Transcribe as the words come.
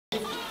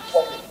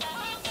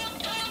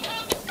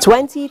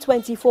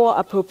2024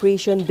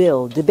 appropriation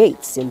bill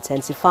debates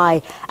intensify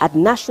at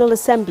National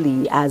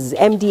Assembly as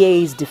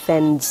MDAs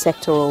defend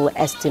sectoral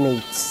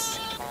estimates.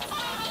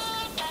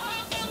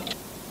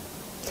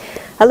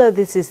 Hello,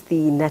 this is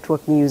the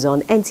Network News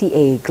on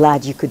NTA.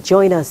 Glad you could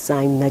join us.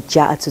 I'm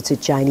Najaa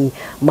Tutujani.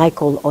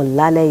 Michael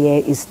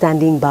Olaleye is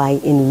standing by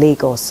in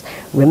Lagos.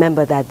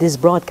 Remember that this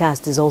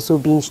broadcast is also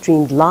being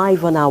streamed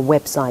live on our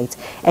website,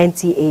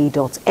 nta.ng/live.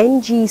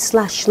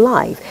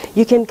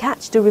 You can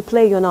catch the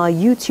replay on our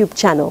YouTube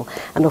channel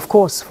and, of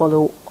course,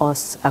 follow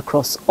us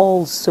across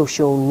all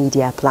social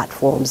media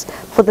platforms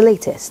for the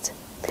latest.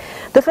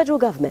 The federal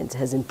government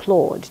has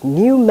implored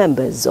new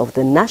members of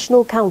the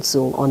National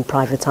Council on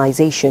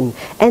Privatization,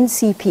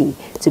 NCP,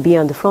 to be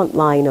on the front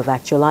line of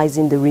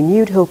actualizing the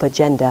renewed hope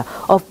agenda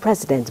of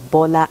President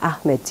Bola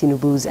Ahmed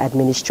Tinubu's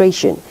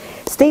administration.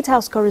 State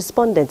House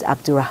correspondent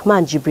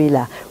Abdurrahman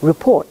Jibrila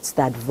reports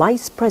that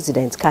Vice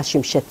President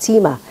Kashim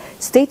Shettima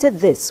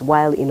stated this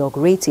while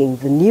inaugurating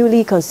the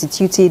newly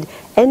constituted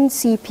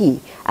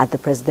NCP at the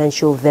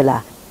presidential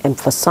villa,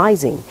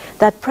 emphasizing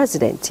that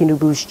President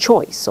Tinubu's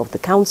choice of the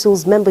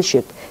council's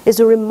membership is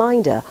a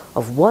reminder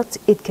of what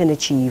it can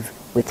achieve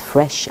with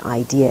fresh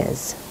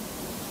ideas.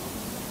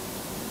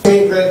 It's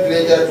a great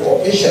pleasure to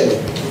officially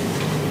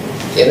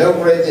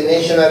inaugurate the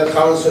National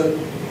Council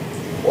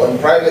on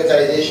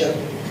Privatization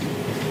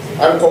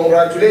and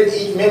congratulate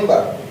each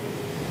member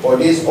for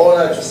this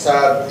honor to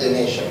serve the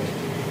nation.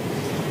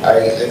 I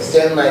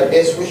extend my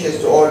best wishes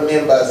to all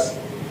members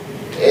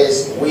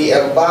as we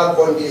embark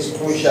on this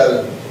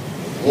crucial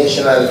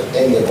national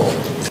endeavor.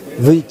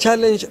 The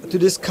challenge to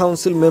these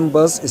council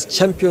members is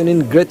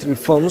championing great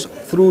reforms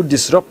through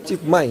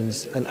disruptive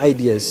minds and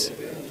ideas.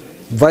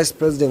 Vice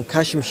President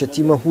Kashim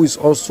Shettima, who is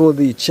also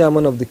the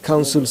chairman of the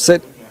council,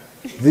 said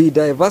the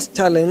diverse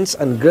talents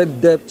and great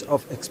depth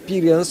of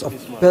experience of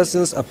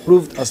persons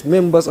approved as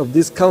members of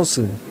this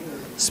council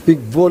speak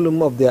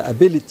volume of their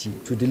ability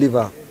to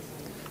deliver.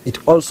 It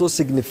also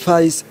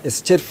signifies a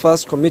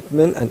steadfast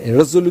commitment and a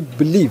resolute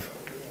belief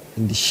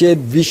in the shared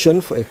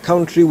vision for a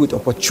country with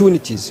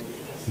opportunities,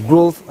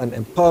 growth and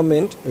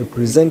empowerment,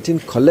 representing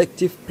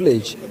collective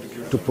pledge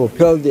to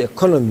propel the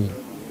economy,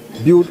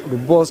 build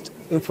robust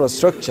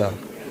infrastructure,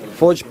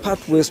 forge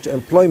pathways to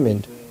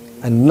employment,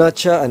 and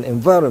nurture an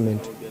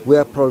environment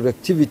where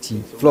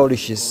productivity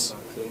flourishes.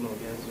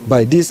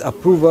 By this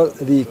approval,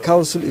 the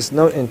Council is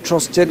now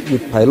entrusted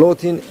with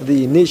piloting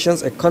the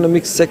nation's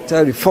economic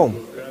sector reform,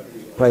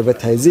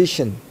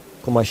 privatization,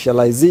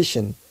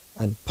 commercialization,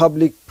 and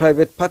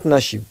public-private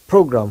partnership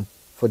program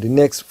for the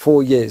next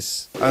 4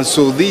 years. And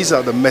so these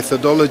are the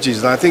methodologies,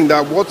 and I think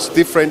that what's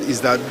different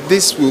is that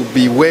this will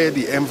be where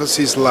the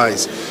emphasis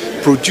lies,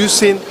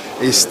 producing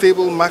a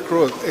stable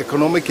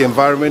macroeconomic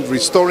environment,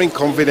 restoring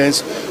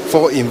confidence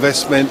for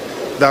investment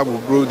that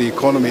will grow the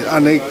economy.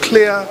 And a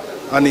clear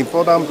and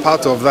important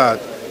part of that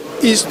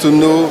is to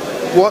know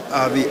what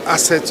are the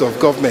assets of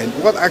government,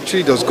 what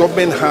actually does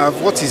government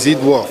have, what is it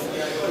worth.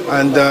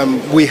 And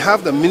we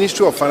have the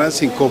Ministry of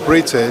Finance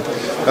Incorporated.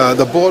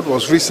 The board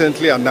was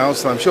recently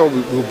announced, and I'm sure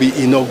will be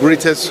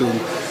inaugurated soon.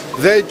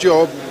 Their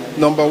job,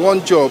 number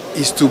one job,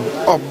 is to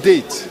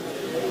update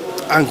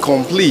and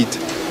complete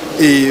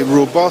a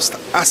robust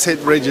asset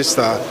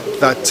register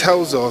that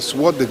tells us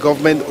what the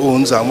government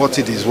owns and what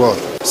it is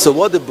worth. So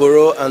what the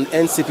Bureau and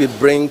NCP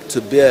bring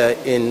to bear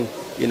in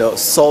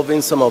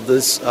solving some of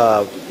these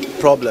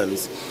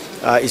problems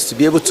is to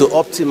be able to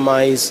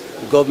optimize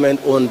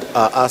government-owned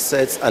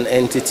assets and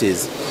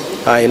entities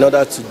in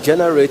order to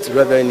generate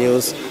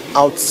revenues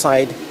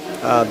outside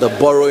the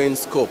borrowing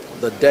scope,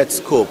 the debt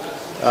scope,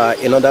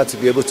 in order to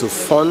be able to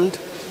fund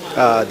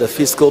the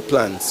fiscal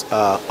plans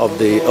of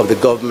the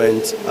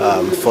government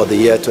for the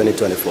year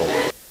 2024.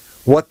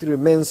 What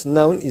remains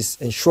now is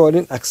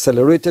ensuring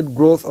accelerated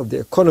growth of the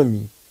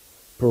economy,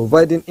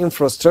 providing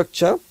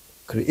infrastructure,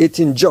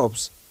 creating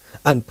jobs,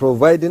 and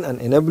providing an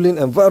enabling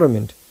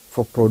environment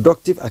for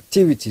productive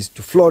activities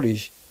to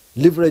flourish,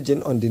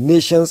 leveraging on the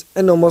nation's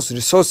enormous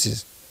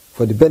resources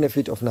for the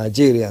benefit of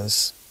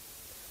Nigerians.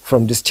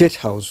 From the State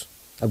House,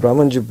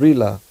 Abdurrahman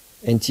Jibrila,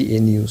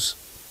 NTA News.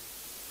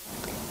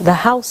 The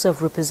House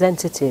of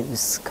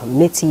Representatives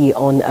Committee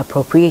on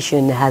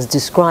Appropriation has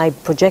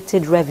described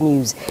projected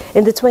revenues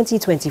in the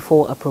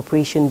 2024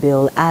 appropriation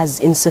bill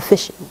as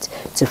insufficient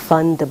to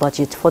fund the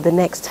budget for the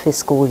next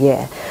fiscal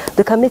year.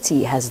 The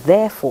committee has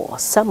therefore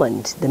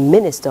summoned the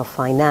Minister of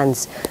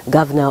Finance,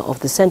 Governor of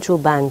the Central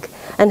Bank,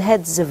 and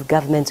heads of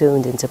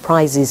government-owned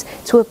enterprises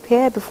to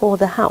appear before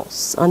the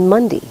House on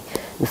Monday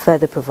and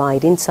further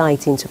provide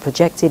insight into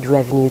projected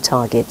revenue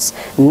targets.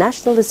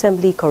 National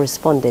Assembly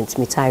correspondent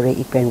Mitaire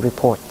Ipen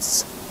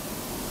reports.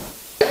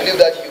 I believe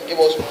that you give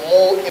us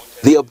more.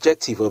 The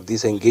objective of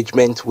this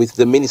engagement with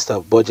the Minister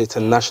of Budget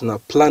and National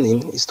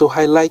Planning is to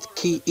highlight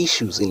key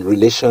issues in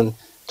relation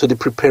to the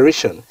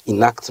preparation,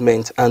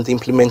 enactment and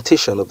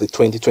implementation of the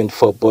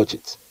 2024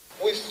 budget.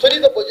 We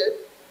studied the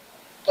budget,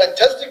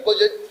 fantastic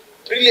budget,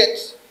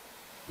 brilliant,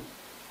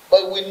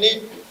 but we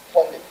need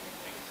funding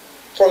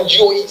from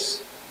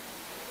GOEs.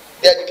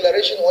 Their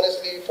declaration,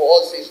 honestly,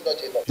 for us is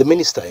not enough. The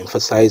minister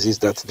emphasizes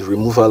that the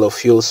removal of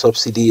fuel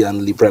subsidy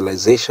and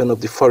liberalization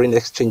of the foreign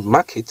exchange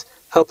market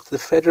helped the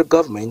federal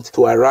government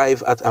to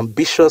arrive at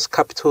ambitious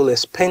capital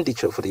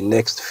expenditure for the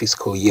next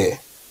fiscal year.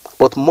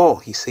 But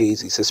more, he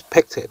says, is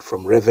expected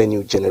from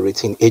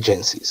revenue-generating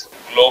agencies.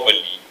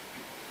 Globally,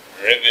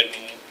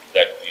 revenue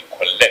that we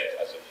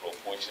collect as a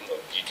proportion of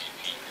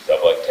GDP is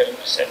about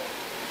 10%.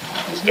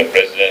 Mr.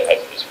 President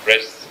has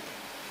expressed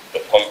the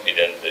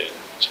confidence, the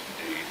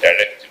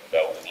directive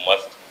that we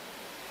must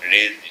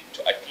raise it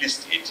to at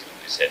least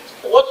 18%.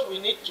 What we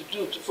need to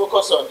do to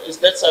focus on is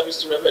debt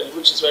service to revenue,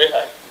 which is very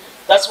high.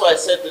 That's why I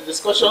said the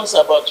discussions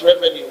about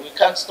revenue, we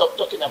can't stop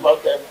talking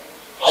about them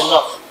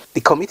enough. The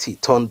committee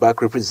turned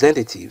back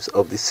representatives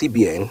of the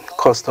CBN,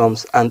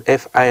 Customs and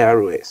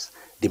FIROS,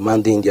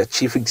 demanding their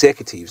chief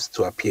executives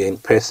to appear in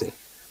person.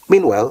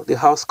 Meanwhile, the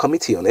House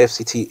Committee on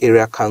FCT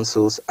Area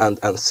Councils and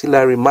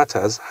Ancillary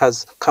Matters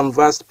has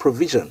canvassed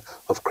provision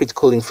of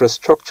critical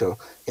infrastructure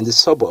in the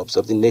suburbs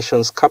of the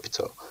nation's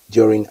capital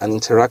during an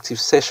interactive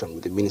session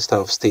with the Minister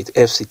of State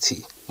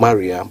FCT,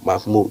 Maria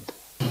Mahmood.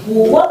 We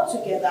will work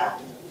together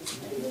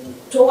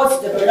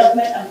towards the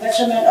development and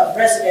betterment of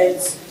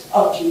residents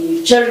of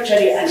the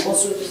territory and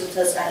also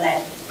visitors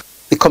alike.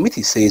 The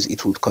committee says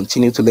it would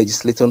continue to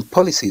legislate on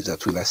policies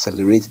that will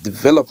accelerate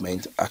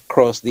development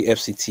across the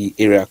FCT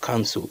area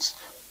councils.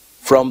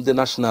 From the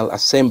National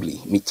Assembly,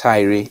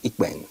 Mitaire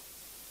Ikben,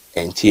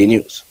 NTA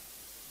News.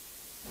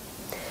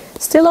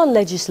 Still on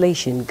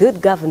legislation,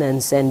 good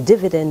governance and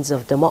dividends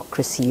of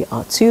democracy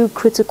are two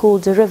critical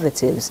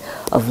derivatives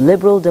of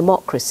liberal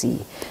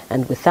democracy,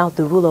 and without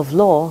the rule of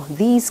law,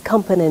 these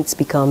components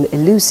become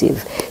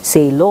elusive,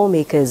 say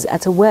lawmakers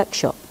at a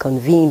workshop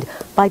convened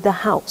by the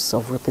House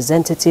of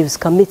Representatives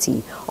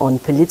Committee on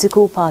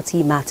Political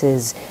Party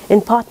Matters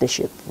in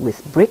partnership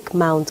with Brick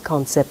Mount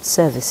Concept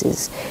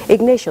Services.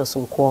 Ignatius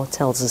Nkwo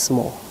tells us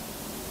more.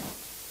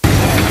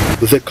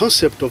 The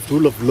concept of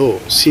rule of law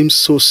seems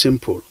so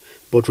simple,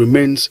 but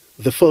remains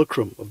the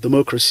fulcrum of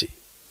democracy.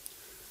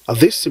 At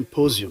this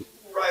symposium,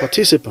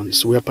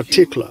 participants were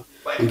particular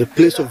on the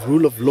place of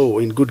rule of law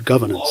in good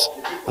governance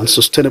and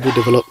sustainable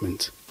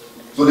development.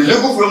 So the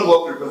legal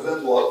framework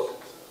represents what?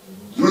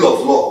 Rule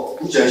of law,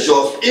 which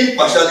ensures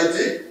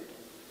impartiality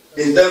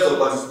in terms of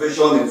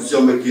participation in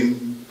decision-making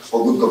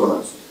for good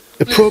governance.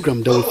 A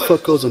program that will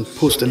focus on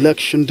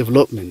post-election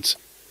development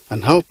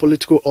and how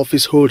political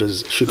office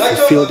holders should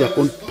fulfill their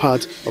own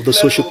part of the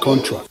social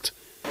contract.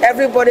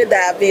 Everybody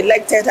that have been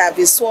elected have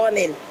been sworn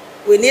in.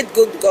 We need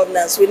good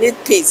governance, we need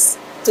peace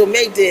to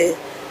make the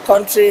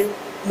country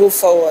move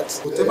forward.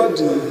 Whatever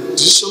the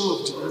decision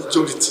of the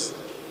majority,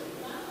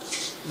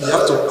 we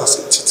have to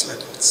accept it like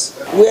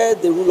that. Where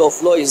the rule of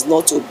law is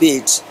not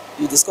obeyed,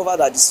 you discover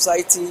that the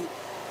society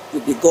will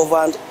be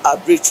governed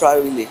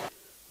arbitrarily.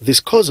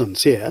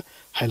 Discussants here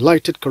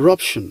highlighted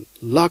corruption,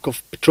 lack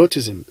of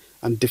patriotism,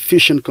 and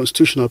deficient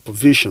constitutional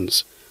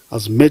provisions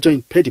as major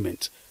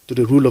impediment to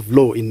the rule of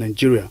law in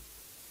Nigeria.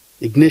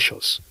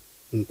 Ignatius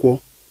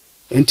Nkwo,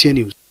 NTA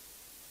News.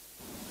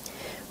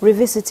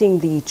 Revisiting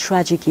the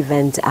tragic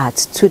event at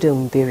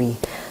Tudumbiri,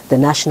 the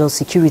National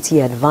Security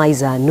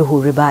Advisor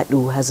Nuhu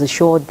Ribadu has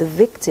assured the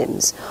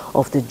victims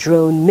of the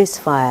drone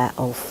misfire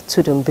of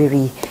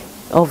Tudumbiri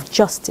of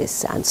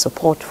justice and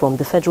support from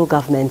the federal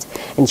government,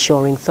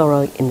 ensuring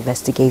thorough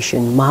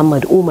investigation.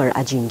 Muhammad Umar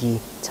Ajingi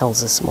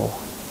tells us more.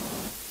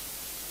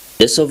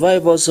 The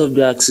survivors of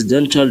the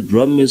accidental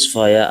drone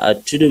misfire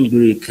at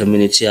Tudumbiri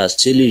community are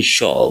still in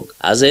shock,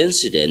 as the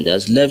incident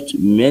has left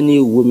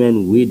many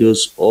women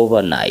widows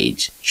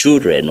overnight,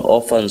 children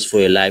orphans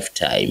for a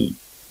lifetime.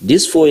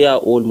 This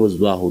 4-year-old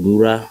Musbah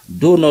Hunura,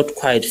 though not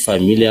quite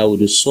familiar with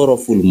the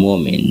sorrowful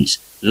moment,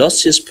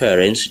 lost his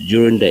parents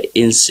during the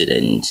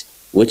incident,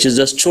 which is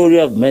the story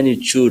of many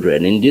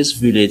children in this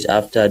village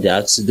after the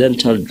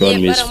accidental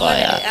drone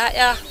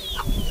misfire.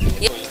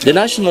 The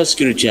National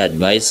Security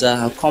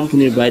Advisor,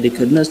 accompanied by the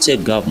Kaduna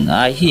State Governor,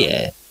 are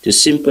here to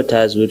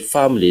sympathize with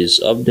families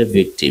of the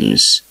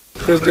victims.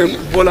 President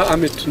Bola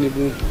Ahmed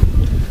Tinubu,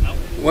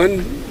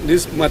 when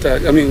this matter,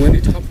 when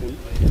it happened,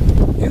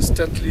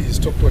 instantly he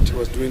stopped what he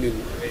was doing in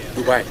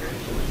Dubai.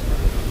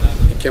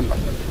 He came back.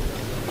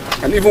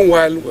 And even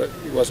while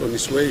he was on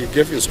his way, he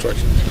gave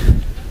instructions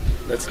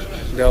that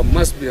there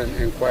must be an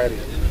inquiry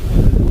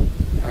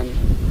and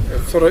a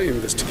thorough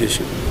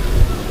investigation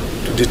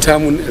to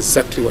determine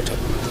exactly what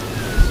happened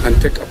and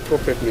take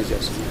appropriate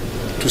measures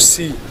to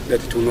see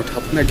that it will not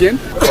happen again.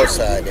 Of course,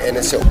 the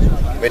NSO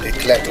made it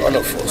clear to all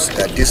of us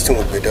that this thing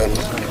will be done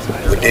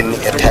within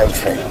a time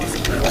frame.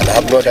 And I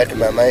have no doubt in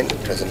my mind,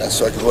 President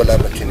Bola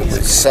Ahmed Tinubu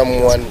is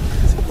someone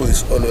who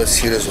is always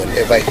serious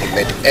whenever he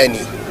made any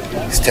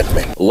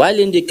statement. While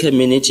in the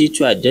community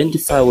to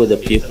identify with the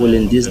people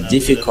in these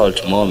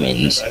difficult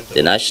moments,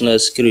 the National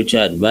Security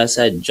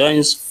Advisor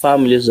joins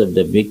families of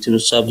the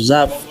victims to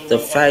observe the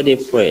Friday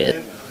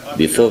prayer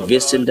before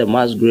visiting the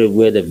mass grave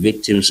where the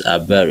victims are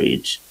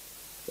buried.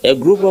 A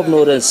group of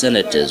northern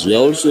senators were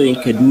also in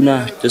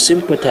Kaduna to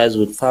sympathize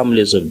with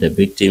families of the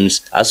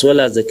victims as well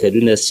as the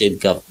Kaduna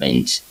state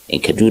government. In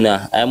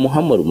Kaduna, I am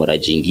Muhammad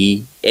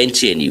Murajingi,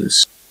 NTA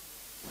News.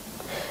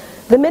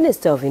 The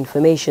Minister of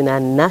Information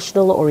and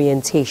National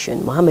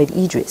Orientation, Mohammed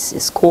Idris,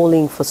 is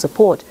calling for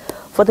support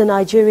for the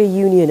Nigeria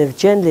Union of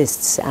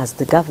Journalists as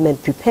the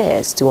government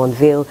prepares to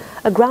unveil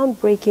a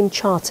groundbreaking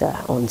charter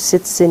on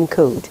citizen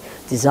code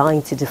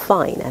designed to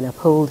define and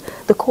uphold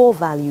the core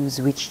values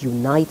which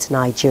unite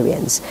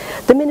Nigerians.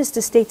 The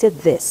minister stated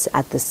this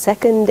at the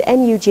second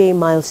NUJ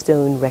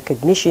milestone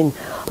recognition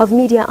of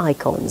media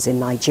icons in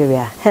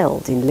Nigeria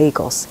held in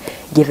Lagos,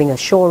 giving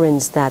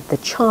assurance that the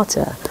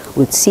charter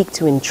would seek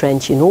to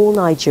entrench in all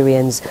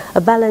Nigerians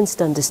a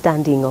balanced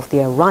understanding of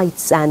their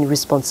rights and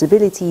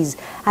responsibilities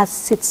as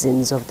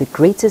citizens of the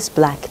greatest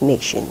black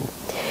nation.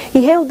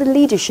 He hailed the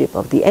leadership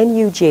of the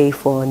NUJ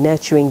for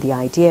nurturing the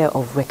idea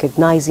of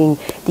recognizing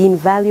the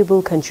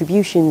invaluable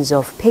contributions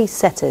of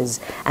pace-setters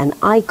and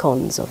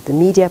icons of the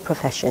media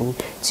profession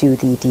to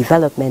the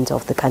development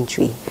of the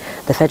country.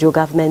 The federal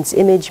government's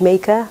image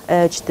maker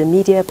urged the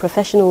media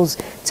professionals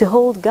to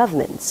hold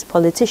governments,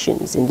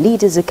 politicians and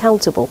leaders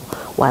accountable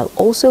while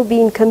also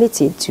being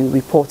committed to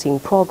reporting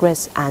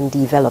progress and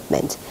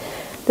development.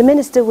 The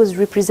minister was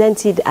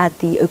represented at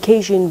the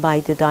occasion by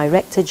the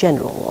Director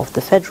General of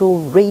the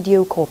Federal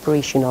Radio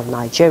Corporation of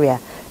Nigeria,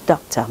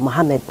 Dr.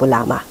 Mohammed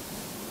Bulama.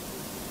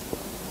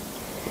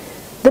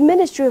 The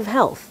Ministry of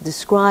Health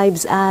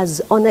describes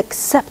as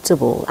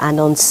unacceptable and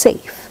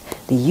unsafe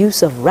the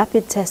use of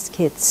rapid test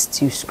kits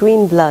to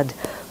screen blood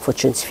for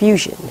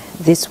transfusion.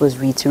 This was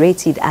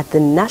reiterated at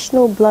the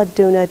National Blood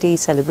Donor Day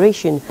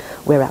celebration,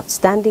 where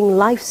outstanding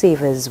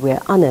lifesavers were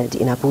honored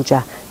in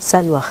Abuja.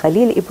 Salwa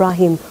Khalil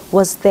Ibrahim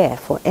was there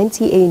for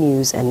NTA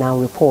News and now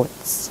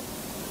reports.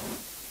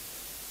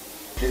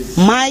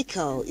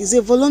 Michael is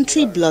a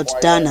voluntary blood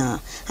donor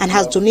and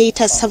has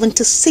donated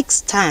 76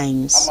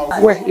 times.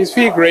 Well, it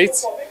feels great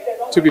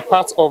to be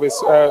part of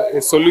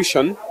a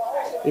solution,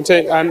 and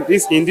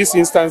in this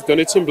instance,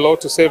 donating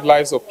blood to save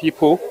lives of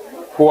people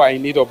who are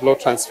in need of blood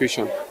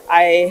transfusion.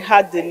 I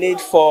had the need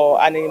for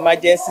an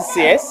emergency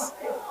CS,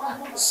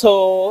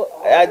 so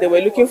they were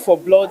looking for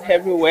blood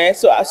everywhere.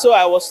 So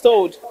I was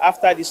told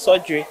after the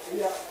surgery.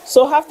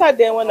 So after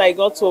then, when I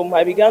got home,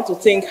 I began to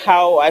think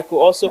how I could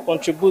also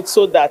contribute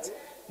so that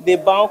the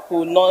bank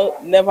would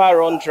never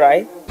run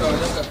dry.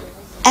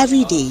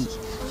 Every day,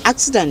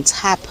 accidents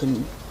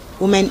happen.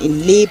 Women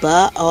in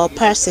labor or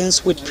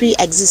persons with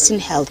pre-existing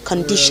health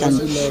condition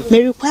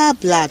may require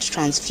blood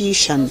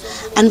transfusion,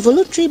 and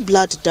voluntary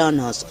blood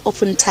donors,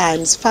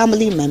 oftentimes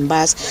family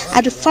members,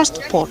 are the first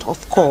port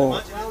of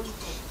call.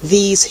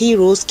 These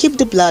heroes keep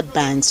the blood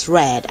banks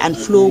red and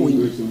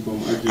flowing,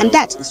 and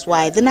that is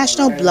why the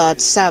National Blood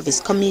Service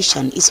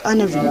Commission is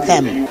honoring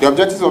them. The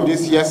objectives of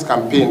this year's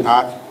campaign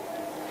are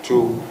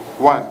to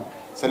 1.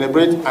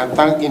 Celebrate and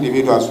thank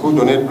individuals who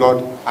donate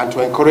blood, and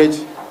to encourage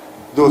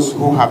those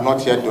who have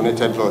not yet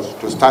donated blood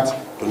to start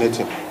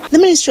donating. The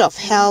Ministry of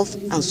Health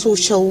and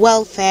Social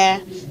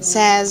Welfare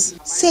says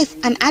safe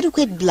and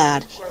adequate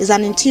blood is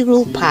an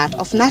integral part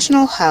of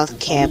national health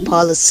care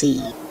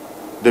policy.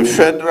 The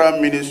Federal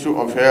Ministry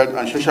of Health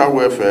and Social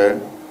Welfare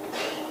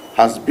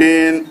has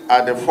been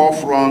at the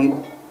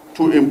forefront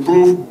to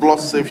improve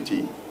blood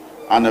safety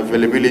and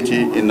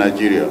availability in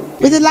Nigeria.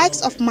 With the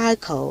likes of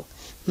Michael,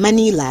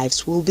 many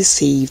lives will be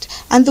saved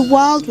and the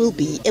world will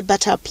be a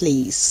better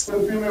place.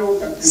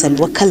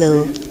 Salwa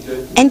Khalil,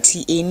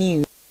 NTA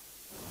News.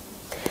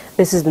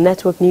 This is the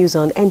network news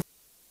on NTA.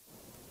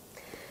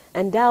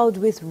 Endowed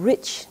with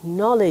rich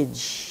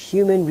knowledge,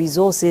 human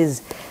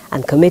resources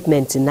and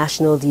commitment to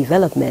national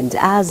development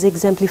as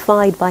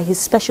exemplified by his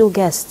special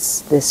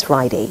guests this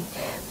Friday,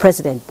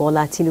 President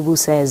Bola Tinubu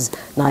says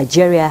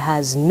Nigeria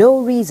has no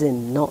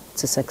reason not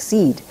to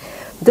succeed.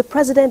 The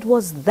president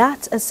was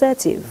that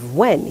assertive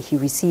when he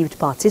received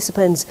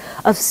participants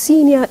of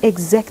Senior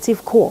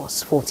Executive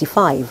Course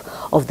 45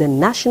 of the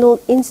National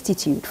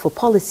Institute for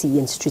Policy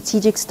and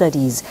Strategic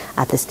Studies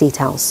at the State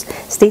House.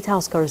 State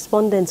House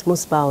correspondent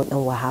Musbao and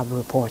Wahab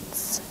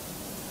reports.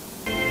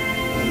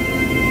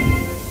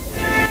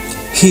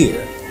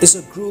 Here is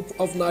a group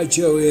of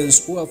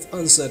Nigerians who have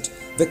answered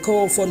the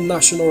call for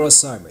national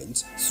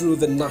assignment through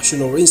the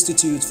National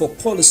Institute for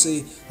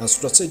Policy and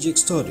Strategic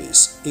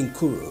Studies in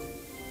Kuru.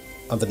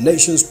 And the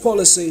nation's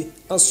policy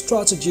and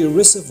strategy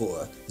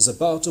reservoir is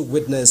about to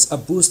witness a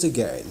boost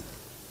again.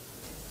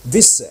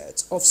 This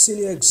set of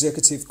senior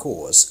executive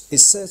course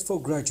is set for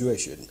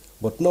graduation,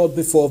 but not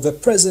before the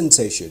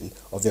presentation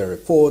of their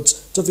report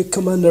to the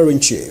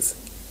Commander-in-Chief.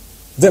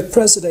 The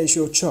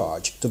presidential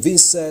charge to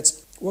this set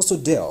was to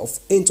delve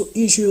into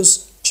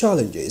issues,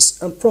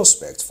 challenges and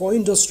prospects for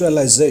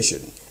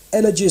industrialization,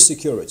 energy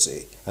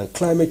security and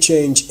climate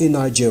change in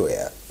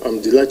Nigeria.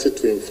 I'm delighted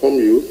to inform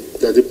you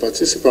that the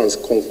participants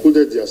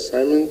concluded the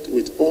assignment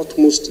with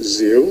utmost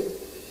zeal,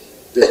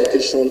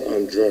 dedication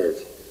and drive.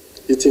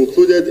 It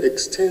included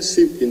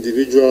extensive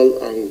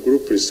individual and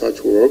group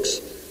research works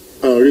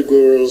and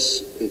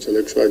rigorous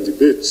intellectual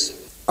debates.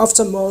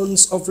 After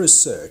months of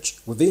research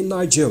within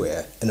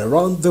Nigeria and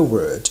around the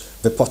world,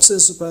 the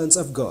participants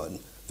have gone,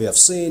 they have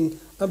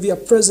seen, and their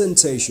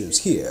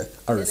presentations here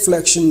are a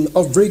reflection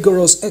of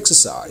rigorous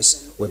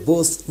exercise, were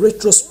both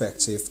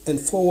retrospective and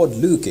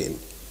forward-looking.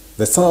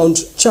 They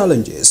found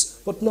challenges,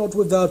 but not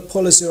without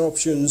policy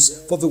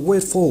options for the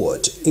way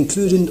forward,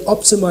 including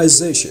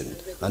optimization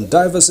and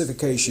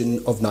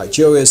diversification of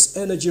Nigeria's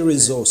energy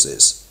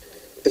resources.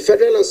 The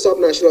federal and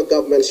sub-national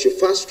governments should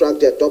fast-track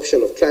the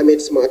adoption of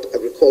climate-smart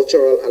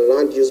agricultural and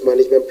land use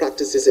management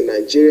practices in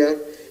Nigeria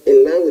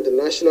in line with the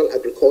National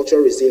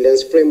Agricultural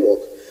Resilience Framework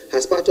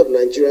as part of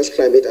Nigeria's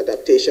climate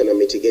adaptation and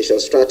mitigation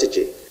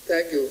strategy.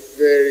 Thank you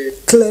very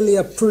much. Clearly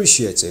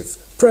appreciative,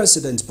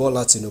 President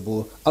Bola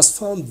Tinubu has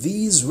found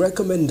these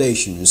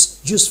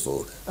recommendations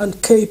useful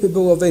and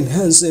capable of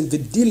enhancing the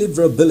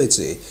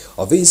deliverability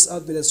of his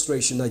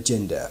administration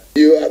agenda.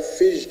 You have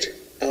fished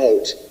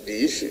out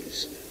the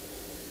issues.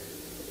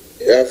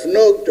 You have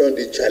knocked on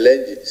the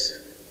challenges,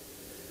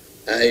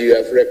 and you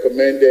have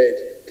recommended,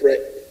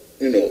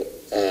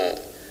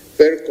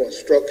 very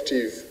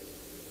constructive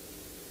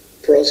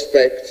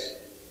prospect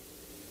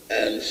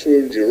and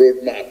shown the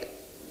roadmap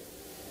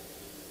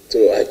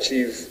to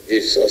achieve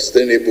a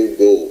sustainable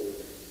goal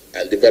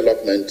and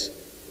development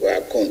for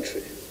our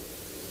country.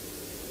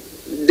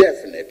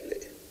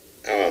 Definitely,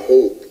 our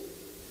hope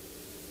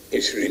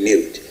is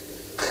renewed.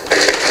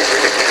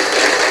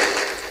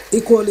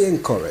 Equally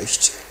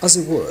encouraged as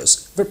he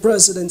was, the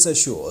President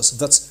assures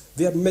that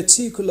their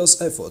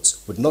meticulous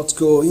efforts would not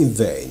go in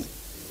vain.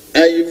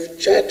 And you've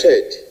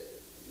charted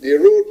the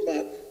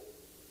roadmap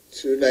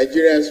to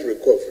Nigeria's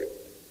recovery.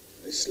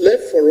 It's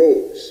left for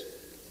us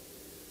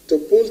to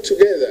pull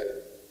together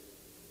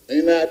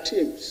in our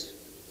teams.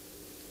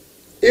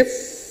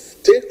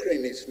 If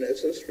tinkering is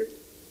necessary,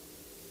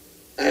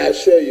 I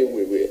assure you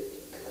we will.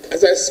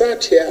 As I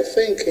sat here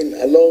thinking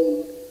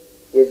along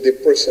with the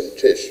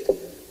presentation,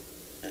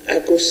 I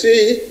could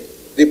see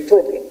the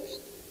problems.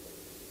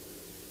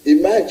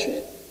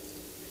 Imagine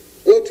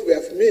what we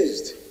have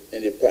missed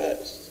in the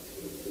past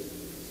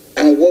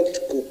and what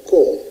could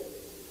come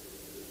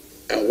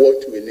and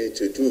what we need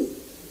to do.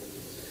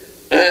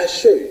 I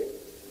assure you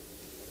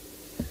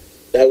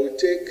that we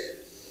take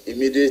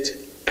immediate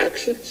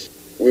actions.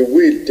 We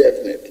will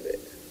definitely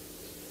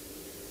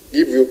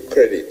give you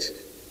credit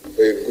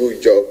for a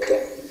good job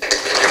done.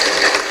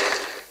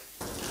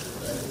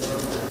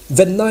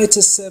 The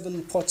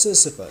 97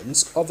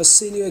 participants of the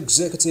Senior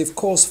Executive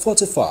Course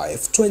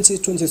 45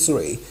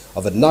 2023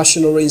 of the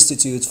National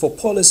Institute for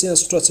Policy and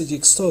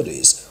Strategic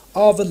Studies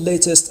are the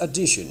latest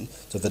addition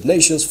to the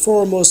nation's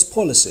foremost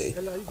policy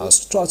and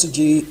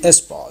strategy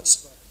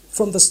experts.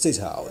 From the State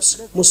House,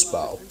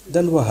 Musbau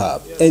Dan Wahab,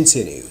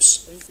 NTA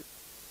News.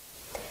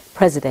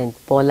 President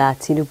Bola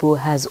Tinubu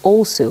has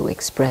also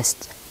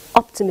expressed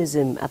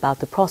optimism about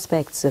the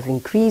prospects of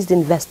increased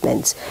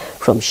investments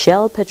from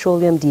Shell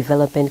Petroleum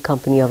Development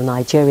Company of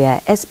Nigeria,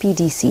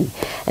 SPDC,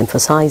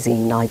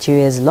 emphasizing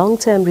Nigeria's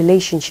long-term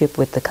relationship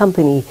with the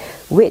company,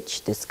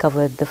 which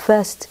discovered the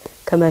first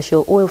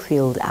commercial oil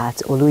field at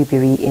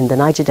Oluibiri in the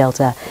Niger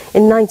Delta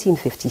in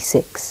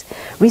 1956.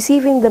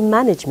 Receiving the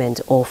management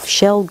of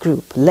Shell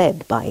Group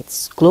led by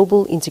its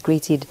Global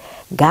Integrated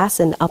Gas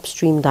and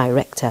Upstream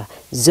Director,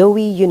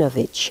 Zoe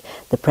Yunovich,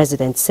 the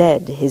president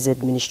said his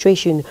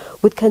administration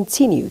would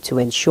continue to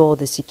ensure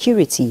the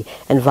security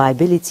and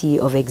viability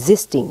of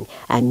existing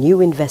and new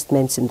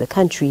investments in the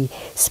country,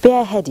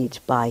 spearheaded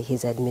by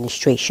his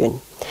administration.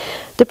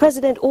 The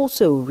president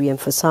also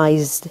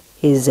re-emphasized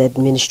his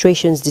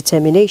administration's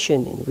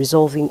determination in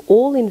resolving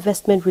all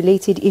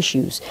investment-related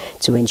issues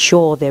to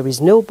ensure there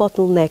is no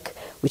bottleneck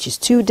which is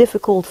too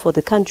difficult for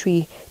the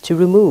country to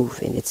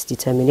remove in its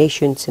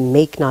determination to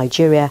make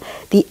Nigeria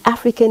the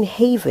African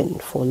haven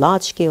for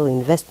large-scale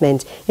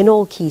investment in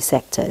all key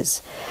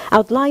sectors,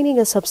 outlining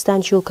a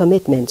substantial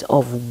commitment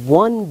of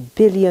 $1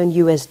 billion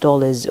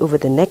over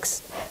the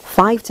next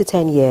 5 to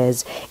 10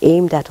 years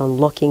aimed at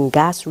unlocking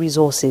gas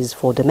resources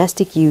for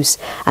domestic use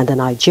and the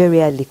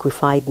Nigeria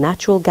Liquefied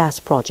Natural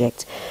Gas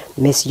Project.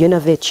 Ms.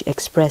 Yunovich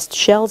expressed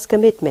Shell's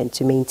commitment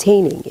to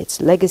maintaining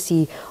its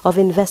legacy of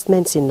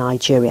investments in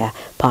Nigeria,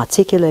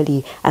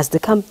 particularly as the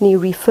company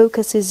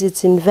refocuses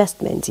its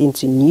investment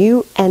into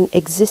new and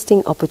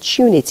existing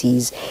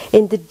opportunities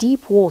in the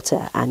deep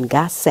water and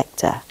gas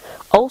sector,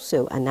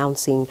 also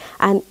announcing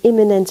an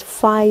imminent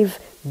 $5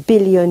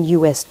 billion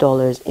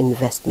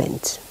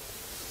investment.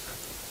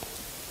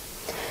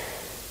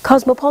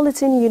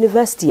 Cosmopolitan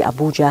University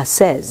Abuja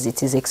says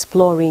it is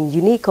exploring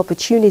unique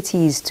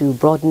opportunities to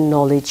broaden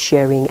knowledge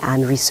sharing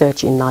and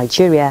research in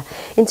Nigeria,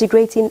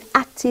 integrating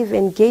active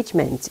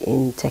engagement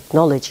in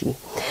technology.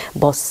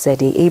 Boss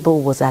Sede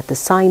Abel was at the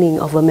signing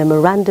of a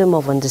memorandum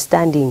of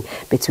understanding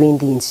between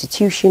the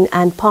institution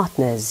and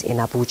partners in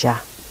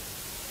Abuja.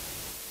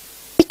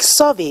 A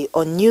survey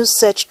on new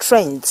search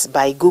trends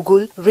by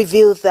Google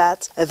revealed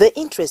that the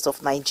interest of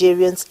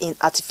Nigerians in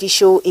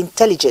artificial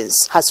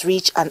intelligence has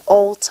reached an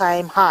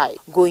all-time high,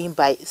 going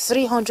by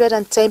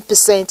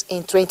 310%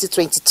 in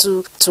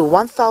 2022 to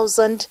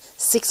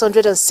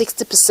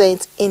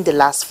 1,660% in the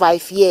last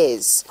 5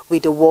 years.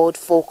 With the world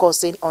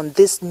focusing on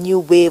this new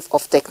wave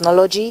of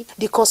technology,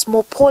 the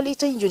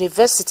Cosmopolitan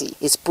University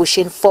is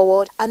pushing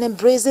forward and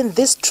embracing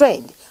this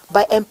trend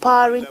by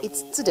empowering its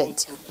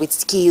students with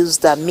skills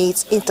that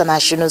meet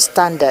international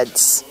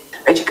standards.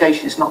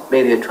 Education is not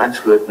merely a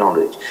transfer of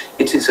knowledge,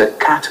 it is a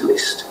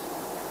catalyst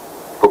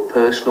for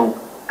personal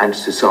and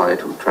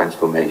societal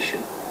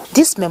transformation.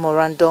 This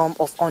memorandum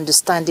of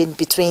understanding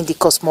between the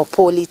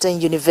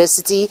Cosmopolitan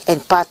University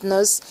and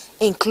partners,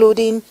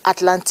 including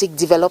Atlantic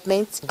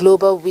Development,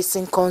 Global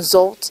Wisdom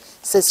Consult,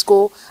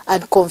 CESCO,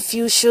 and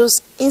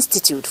Confucius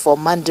Institute for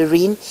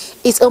Mandarin,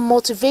 is a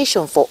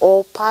motivation for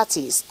all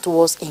parties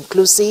towards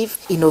inclusive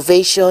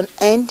innovation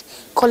and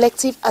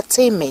collective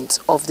attainment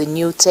of the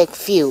new tech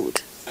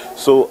field.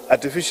 So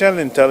artificial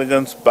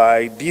intelligence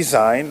by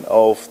design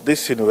of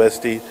this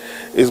university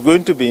is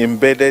going to be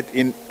embedded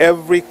in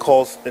every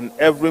course, in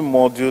every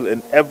module,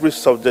 in every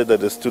subject that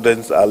the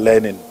students are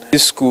learning.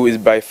 This school is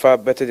by far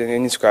better than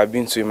any school I've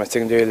been to in my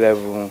secondary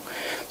level.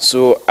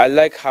 So I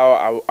like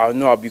how I'll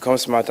know I'll become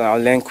smarter and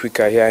I'll learn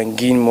quicker here and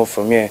gain more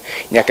from here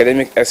in the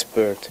academic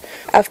expert.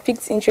 I've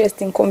picked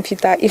interest in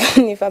computer,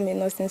 even if I'm a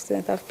nursing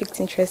student, I've picked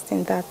interest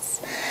in that.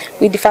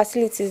 With the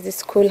facilities the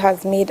school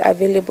has made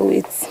available,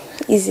 it's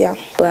easier.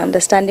 We're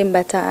understanding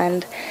better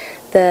and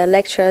the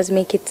lecturers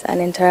make it an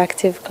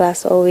interactive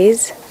class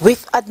always.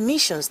 With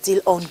admission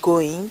still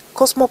ongoing,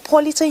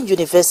 Cosmopolitan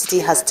University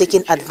has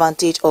taken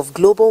advantage of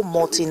global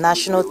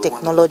multinational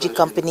technology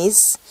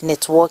companies,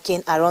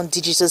 networking around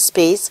digital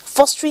space,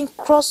 fostering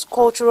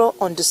cross-cultural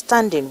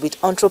understanding with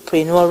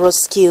entrepreneurial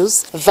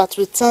skills that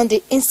will turn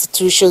the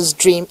institution's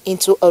dream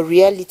into a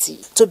reality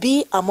to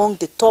be among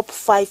the top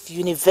 5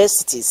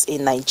 universities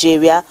in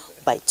Nigeria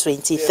by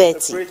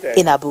 2030.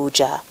 In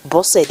Abuja,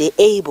 Bosede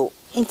Able,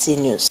 NTA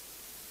News.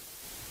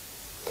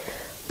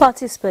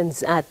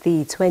 Participants at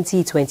the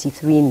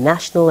 2023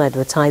 National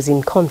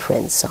Advertising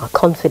Conference are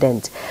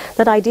confident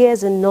that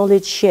ideas and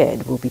knowledge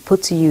shared will be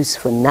put to use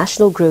for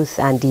national growth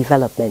and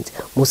development.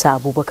 Musa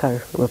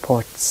Abubakar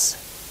reports.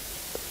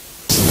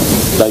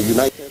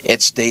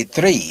 It's day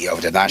 3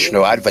 of the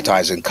National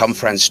Advertising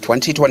Conference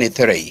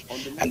 2023,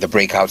 and the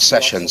breakout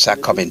sessions are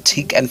coming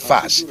thick and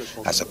fast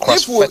as the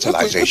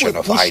cross-fertilization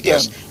of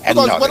ideas and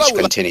knowledge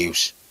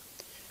continues.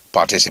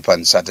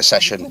 Participants at the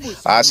session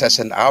are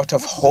assessing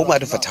out-of-home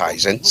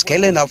advertising,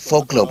 scaling up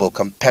for global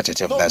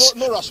competitiveness.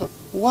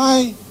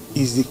 Why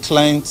is the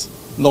client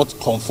not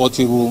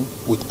comfortable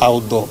with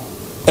outdoor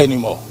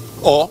anymore?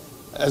 Or,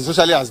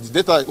 especially as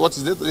the data, what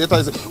is the data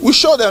is, we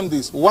show them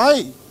this.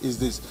 Why is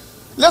this?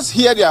 Let's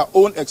hear their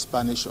own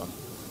explanation.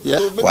 Yeah?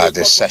 While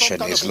this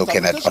session is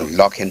looking at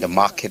unlocking the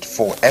market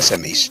for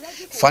SMEs,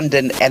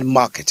 funding and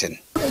marketing.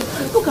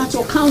 Look at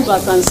your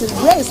canvas and say,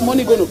 where is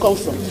money going to come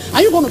from?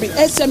 Are you going to be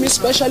SME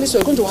specialist or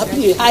you're going to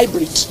be a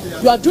hybrid?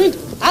 You are doing,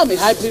 I'm a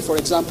hybrid, for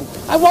example.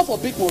 I work for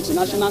big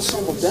multinationals,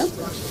 some of them.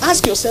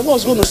 Ask yourself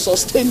what's going to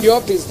sustain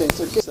your business.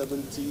 Okay?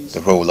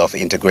 The role of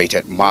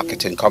integrated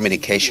marketing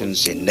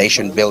communications in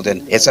nation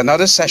building is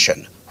another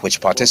session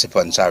which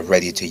participants are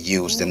ready to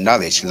use the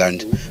knowledge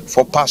learned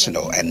for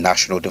personal and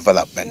national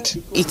development.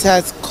 It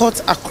has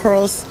cut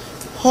across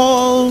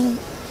all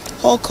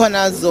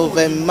corners of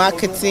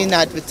marketing,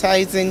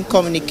 advertising,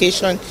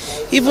 communication,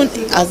 even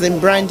as in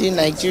branding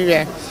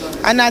Nigeria.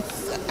 And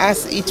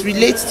as it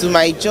relates to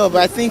my job,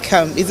 I think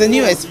it's a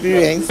new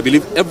experience. I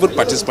believe every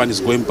participant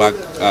is going back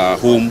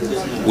home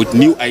with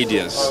new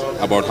ideas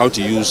about how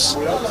to use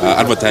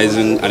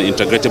advertising and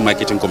integrated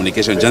marketing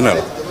communication in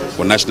general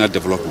for national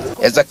development.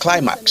 It's the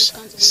climax,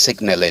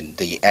 signaling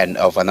the end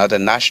of another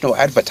national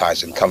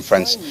advertising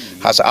conference,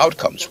 as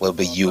outcomes will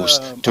be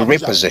used to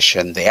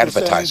reposition the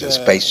advertising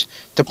space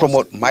to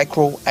promote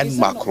micro and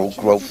macro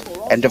growth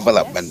and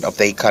development of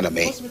the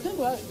economy.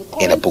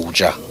 In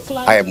Abuja,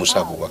 I am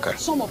Musa Abubakar,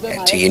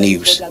 NTA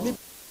News.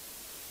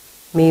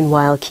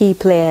 Meanwhile, key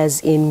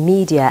players in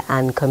media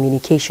and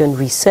communication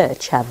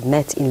research have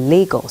met in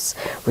Lagos,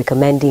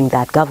 recommending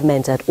that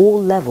government at all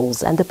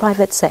levels and the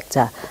private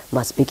sector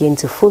must begin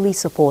to fully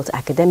support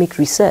academic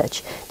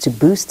research to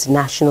boost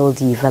national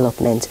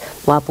development.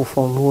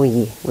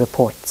 Wabufonwoye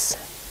reports.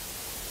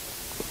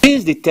 This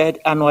is the 3rd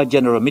annual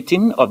general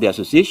meeting of the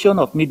Association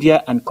of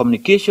Media and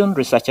Communication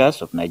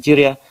Researchers of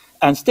Nigeria,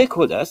 and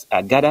stakeholders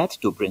are gathered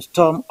to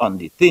brainstorm on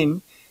the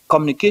theme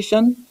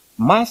Communication,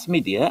 Mass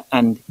Media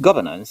and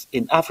Governance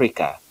in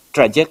Africa,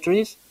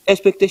 Trajectories,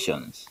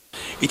 Expectations.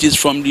 It is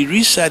from the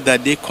research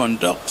that they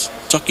conduct,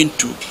 talking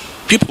to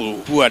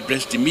people who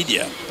address the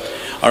media,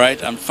 all right,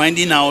 and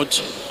finding out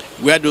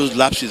where those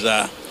lapses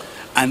are,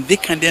 and they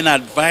can then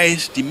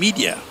advise the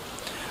media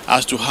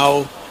as to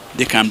how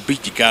they can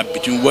bridge the gap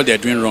between what they're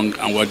doing wrong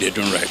and what they're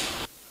doing right.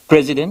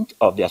 President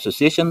of the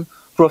association,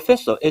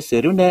 Professor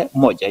Eserune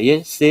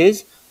Mojaye,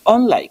 says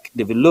unlike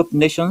developed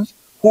nations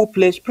who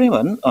place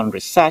premium on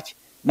research,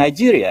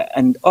 Nigeria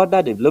and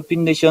other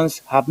developing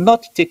nations have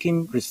not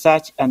taken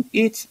research and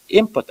its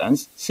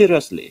importance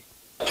seriously.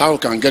 How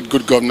can get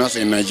good governance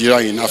in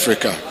Nigeria, in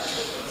Africa?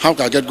 How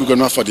can I get good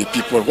governance for the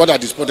people? What are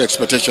the sport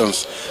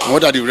expectations? And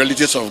what are the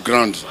realities of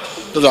ground?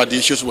 Those are the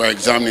issues we're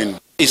examining.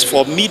 It's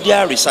for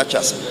media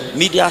researchers,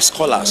 media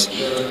scholars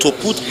to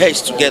put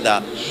heads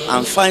together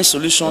and find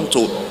solutions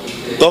to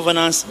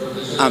governance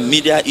and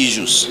media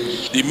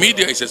issues. The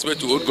media is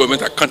expected to hold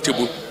government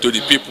accountable to the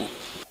people.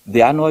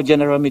 The annual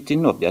general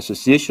meeting of the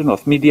Association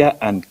of Media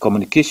and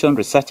Communication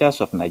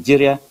Researchers of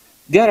Nigeria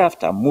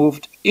thereafter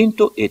moved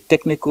into a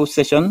technical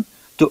session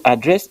to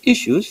address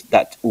issues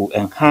that will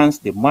enhance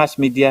the mass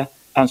media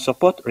and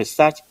support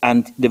research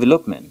and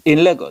development.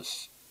 In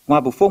Lagos,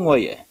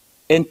 Mwabufongoye,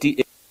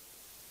 NTA.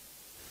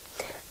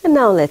 And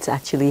now let's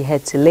actually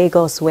head to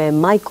Lagos, where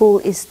Michael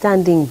is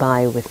standing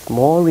by with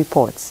more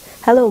reports.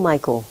 Hello,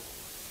 Michael.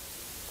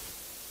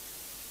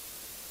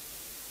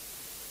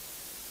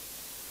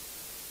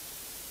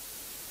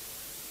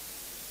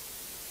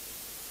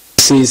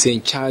 Agencies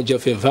in charge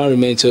of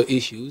environmental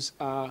issues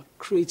are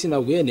creating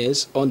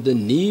awareness on the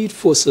need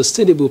for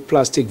sustainable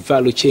plastic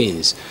value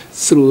chains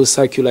through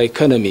circular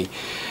economy.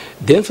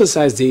 They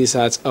emphasized this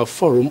at a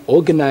forum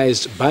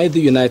organized by the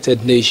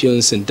United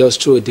Nations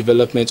Industrial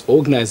Development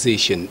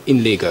Organization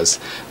in Lagos.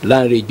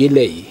 Larry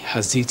Bilei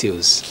has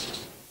details.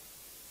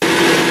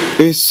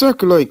 A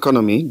circular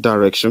economy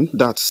direction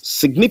that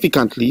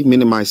significantly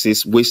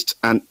minimizes waste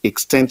and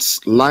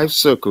extends life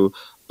cycle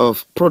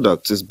of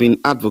products is being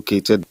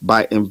advocated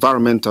by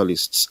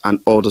environmentalists and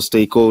other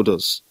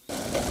stakeholders.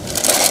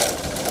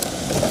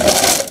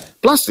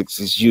 Plastics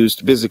is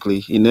used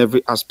basically in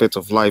every aspect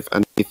of life,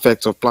 and the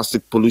effects of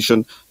plastic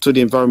pollution to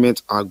the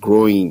environment are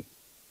growing.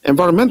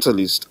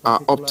 Environmentalists are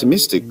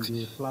optimistic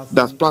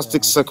that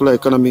plastic circular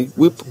economy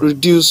will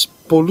reduce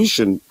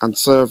pollution and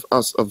serve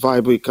as a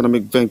viable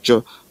economic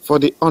venture for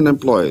the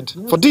unemployed.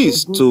 For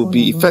this to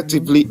be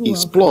effectively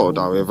explored,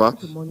 however,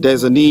 there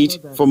is a need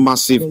for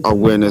massive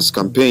awareness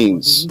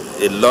campaigns.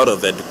 A lot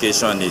of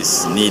education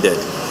is needed.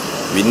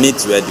 We need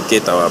to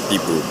educate our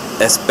people,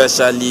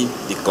 especially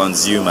the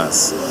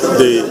consumers.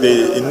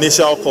 The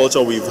initial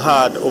culture we've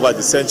had over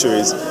the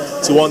centuries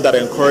to one that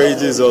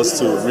encourages us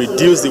to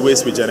reduce the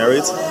waste we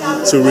generate,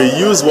 to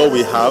reuse what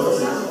we have,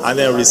 and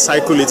then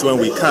recycle it when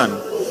we can.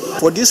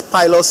 For this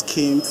pilot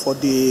scheme for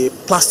the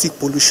plastic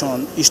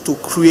pollution is to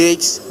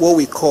create what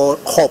we call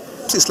hub.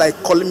 It's like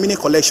a mini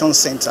collection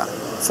center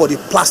for the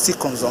plastic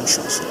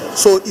consumptions.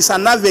 So it's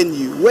an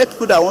avenue where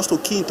people that want to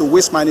key into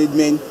waste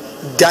management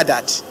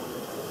gather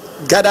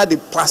the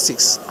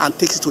plastics and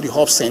take it to the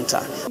hub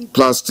center.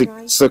 Plastic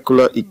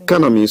circular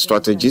economy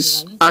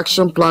strategies,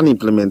 action plan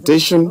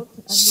implementation,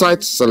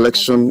 site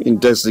selection in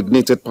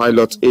designated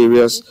pilot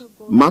areas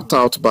mapped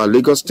out by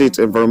Lagos State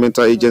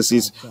environmental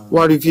agencies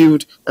were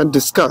reviewed and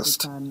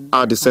discussed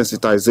at the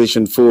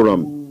sensitization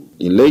forum.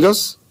 In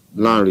Lagos,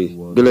 Larry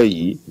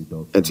Bilei,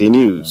 NTA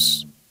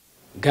News.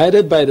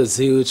 Guided by the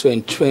zeal to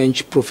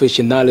entrench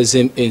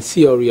professionalism in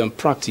theory and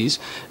practice,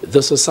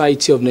 the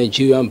Society of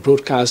Nigerian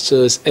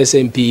Broadcasters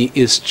 (SNB)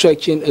 is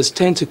stretching its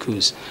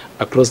tentacles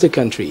across the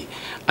country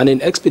and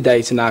in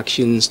expediting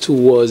actions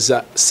towards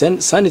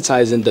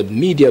sanitizing the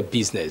media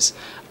business.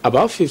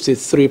 About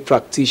 53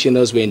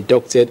 practitioners were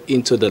inducted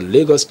into the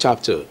Lagos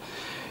chapter.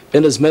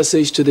 In his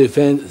message to the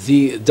event,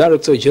 the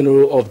Director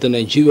General of the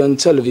Nigerian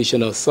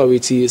Television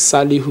Authority,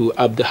 Salihu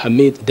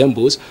Abdulhamid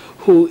Dembos,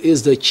 who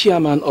is the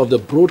chairman of the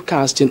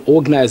Broadcasting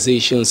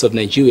Organizations of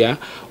Nigeria,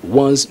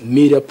 wants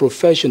media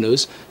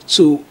professionals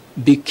to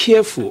be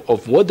careful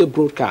of what they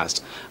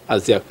broadcast,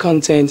 as their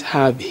content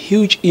have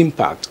huge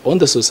impact on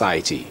the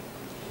society.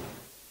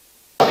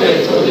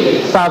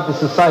 Serve the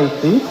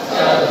society.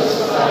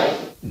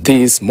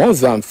 These more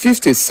than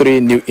 53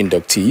 new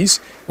inductees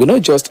will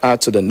not just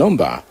add to the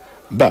number,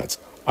 but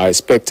are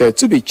expected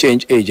to be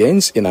change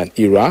agents in an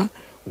era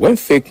when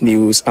fake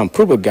news and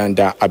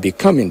propaganda are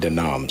becoming the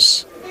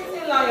norms.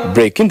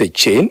 Breaking the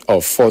chain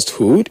of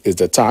falsehood is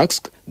the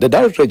task the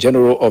Director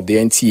General of the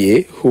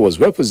NTA, who was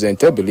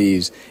represented,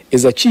 believes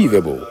is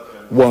achievable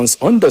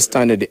once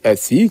understanding the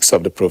ethics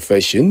of the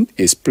profession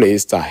is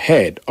placed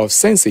ahead of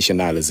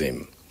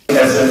sensationalism.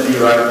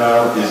 SNB right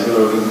now is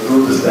going to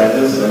improve the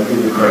standards and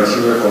give the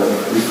criteria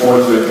before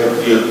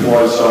you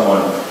employ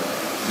someone.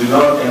 Do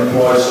not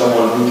employ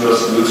someone who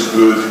just looks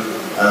good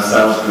and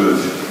sounds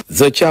good.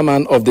 The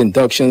chairman of the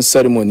induction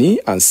ceremony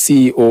and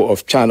CEO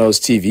of Channels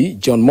TV,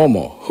 John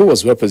Momo, who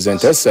was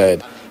represented,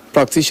 said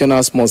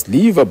practitioners must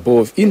live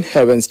above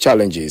inherent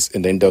challenges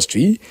in the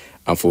industry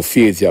and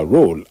fulfill their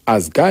role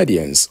as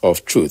guardians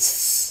of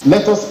truth.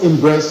 Let us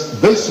embrace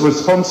this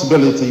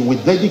responsibility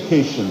with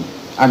dedication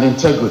and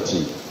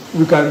integrity.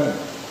 We can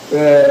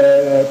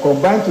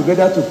combine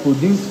together to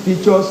produce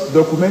features,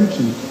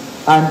 documentary,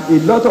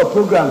 and a lot of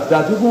programs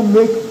that even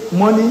make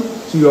money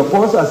to your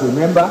purse as a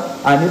member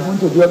and even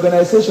to the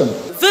organization.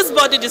 This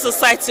body, the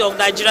Society of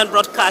Nigerian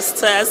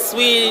Broadcasters,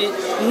 we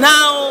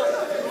now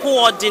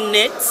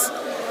coordinate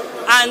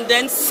and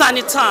then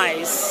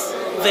sanitize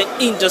the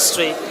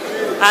industry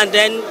and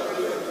then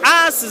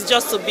Ours is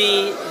just to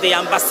be the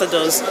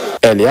ambassadors.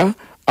 Earlier,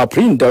 a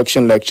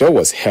pre-induction lecture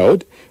was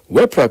held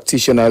where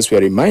practitioners were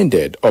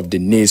reminded of the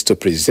needs to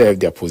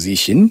preserve their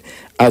position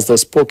as the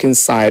spoken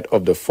side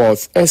of the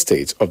fourth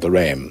estate of the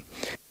realm.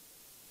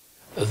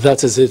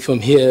 That is it from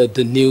here.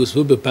 The news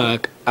will be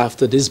back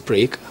after this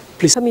break.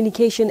 Please.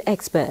 Communication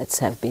experts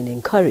have been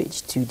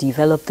encouraged to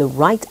develop the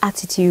right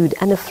attitude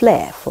and a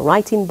flair for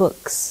writing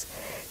books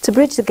to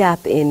bridge the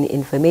gap in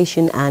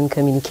information and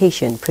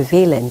communication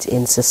prevalent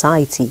in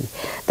society.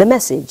 The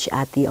message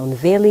at the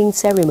unveiling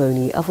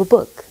ceremony of a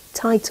book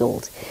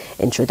titled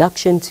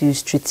Introduction to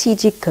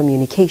Strategic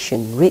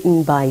Communication,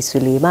 written by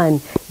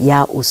Suleiman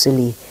Ya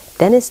Usuli.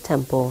 Dennis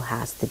Temple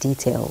has the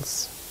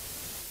details.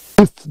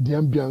 Amidst the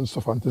ambience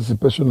of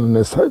anticipation and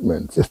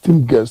excitement,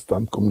 esteemed guests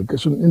and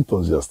communication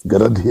enthusiasts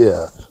gathered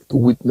here to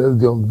witness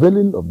the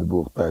unveiling of the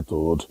book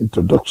titled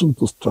Introduction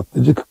to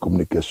Strategic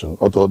Communication,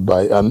 authored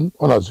by an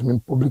unassuming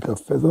public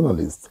affairs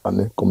analyst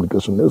and a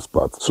communication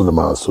expert,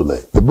 Suleiman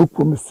Sule. The book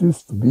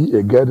promises to be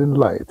a guiding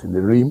light in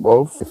the realm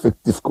of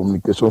effective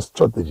communication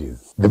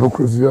strategies. The book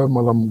reviewer,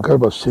 Malam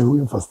Garba Shehu,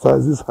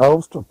 emphasizes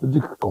how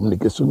strategic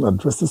communication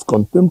addresses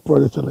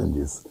contemporary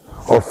challenges,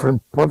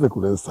 offering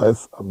practical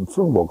insights and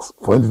frameworks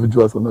for individuals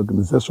and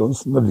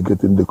organizations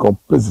navigating the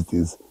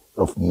complexities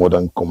of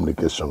modern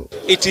communication.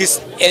 It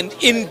is an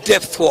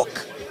in-depth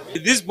work.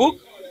 This book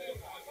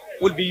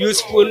will be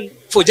useful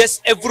for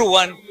just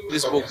everyone.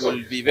 This book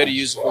will be very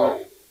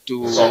useful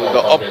to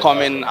the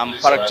upcoming and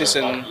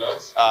practicing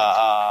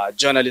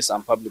journalists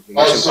and public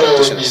relations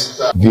practitioners.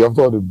 The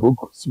author of the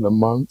book,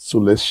 Suleiman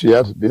Sule,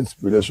 shared the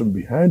inspiration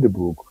behind the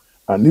book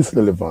and its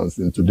relevance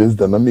in today's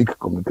dynamic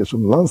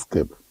communication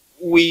landscape.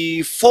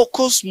 We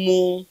focus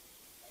more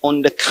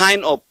on the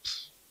kind of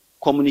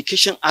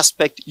communication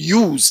aspect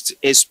used,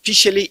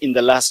 especially in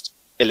the last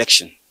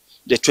election,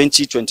 the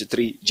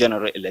 2023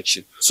 general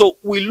election. So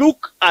we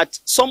look at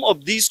some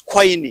of these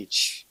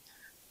coinage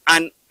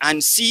and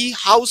see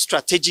how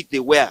strategic they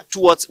were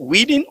towards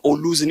winning or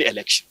losing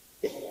election.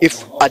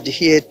 If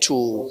adhere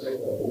to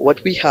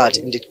what we had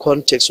in the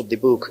context of the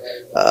book,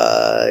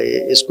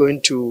 is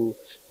going to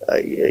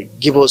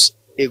give us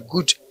a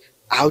good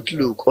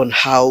outlook on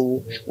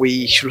how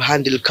we should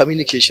handle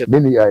communication.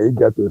 Many are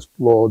eager to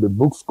explore the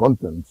book's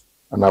content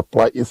and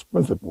apply its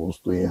principles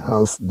to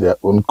enhance their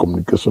own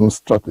communication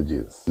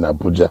strategies. In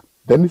Abuja,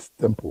 Dennis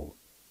Temple,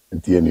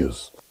 NTA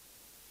News.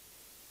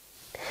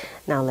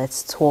 Now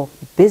let's talk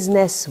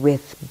business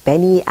with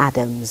Benny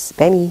Adams.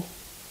 Benny.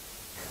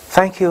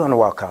 Thank you and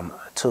welcome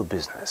to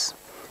Business.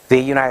 The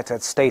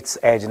United States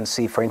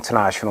Agency for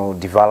International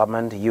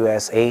Development,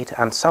 USAID,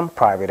 and some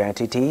private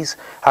entities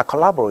are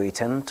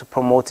collaborating to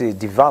promote the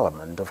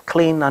development of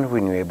clean and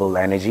renewable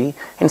energy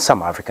in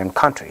some African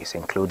countries,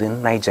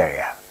 including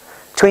Nigeria.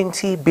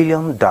 $20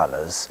 billion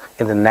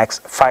in the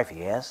next 5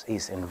 years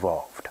is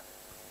involved.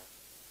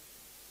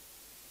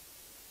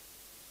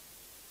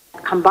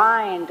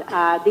 Combined,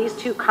 these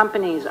two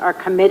companies are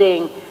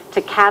committing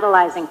to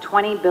catalyzing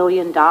 $20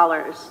 billion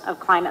of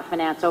climate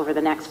finance over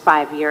the next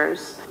 5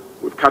 years.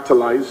 We've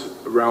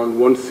catalyzed around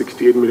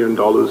 $168 million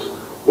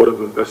worth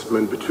of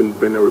investment between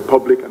Benin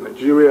Republic and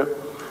Nigeria.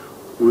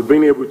 We've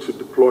been able to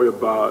deploy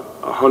about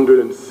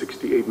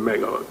 168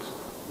 megawatts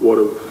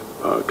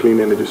worth of clean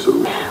energy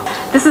solutions.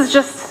 This is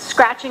just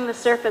scratching the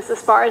surface as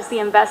far as the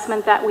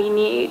investment that we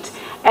need.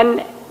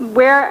 And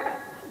we're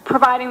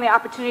providing the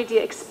opportunity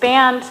to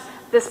expand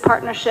this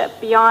partnership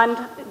beyond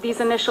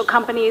these initial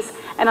companies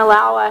and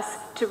allow us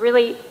to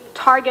really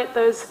target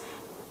those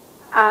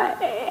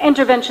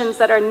interventions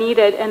that are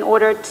needed in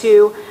order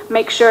to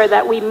make sure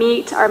that we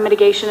meet our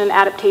mitigation and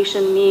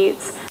adaptation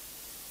needs.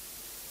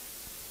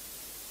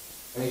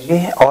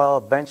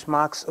 Oil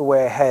benchmarks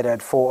were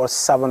headed for a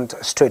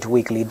 7th straight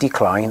weekly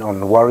decline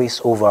on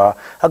worries over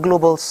a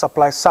global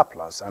supply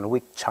surplus and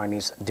weak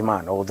Chinese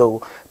demand,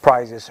 although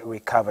prices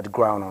recovered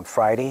ground on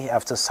Friday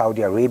after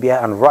Saudi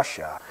Arabia and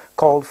Russia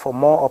called for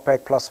more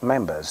OPEC Plus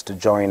members to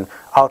join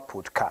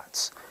output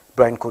cuts.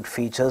 Brent crude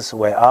futures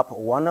were up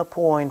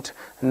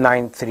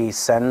 1.93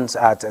 cents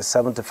at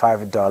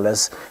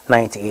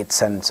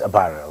 $75.98 a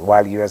barrel,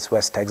 while U.S.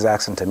 West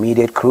Texas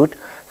Intermediate crude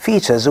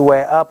futures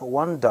were up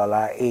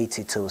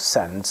 $1.82 to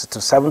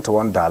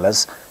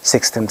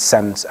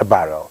 $71.16 a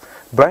barrel.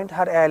 Brent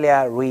had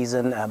earlier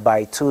risen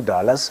by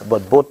 $2,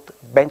 but both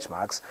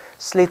benchmarks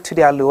slid to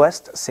their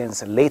lowest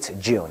since late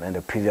June in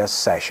the previous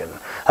session,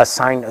 a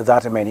sign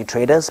that many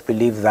traders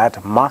believe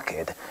that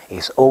market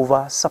is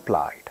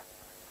oversupplied.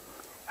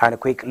 And a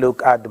quick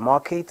look at the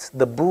market.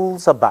 The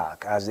bulls are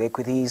back as the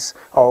equities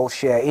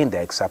all-share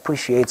index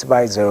appreciates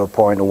by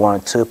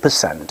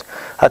 0.12%.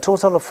 A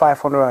total of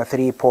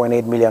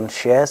 503.8 million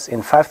shares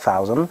in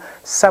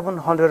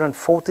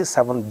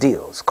 5,747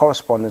 deals,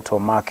 corresponding to a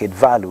market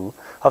value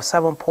of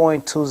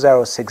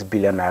 7.206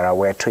 billion naira,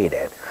 were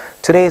traded.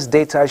 Today's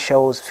data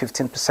shows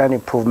 15%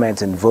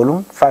 improvement in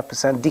volume,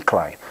 5%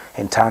 decline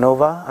in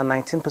turnover, and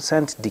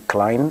 19%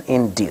 decline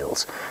in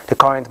deals. The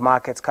current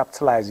market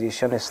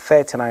capitalization is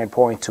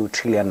 39.2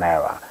 trillion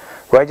naira.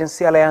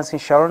 Regency Alliance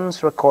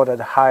Insurance recorded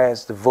the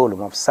highest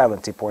volume of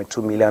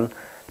 70.2 million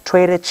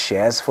traded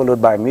shares,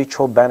 followed by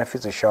Mutual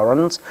Benefit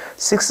Assurance,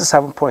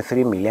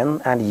 67.3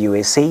 million, and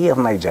USA of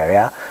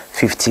Nigeria,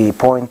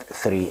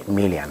 50.3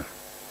 million.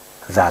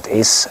 That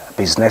is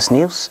business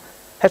news.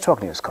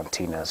 Network News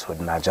continues with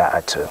Naja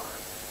Atu.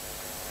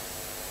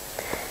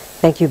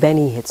 Thank you,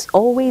 Benny. It's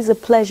always a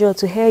pleasure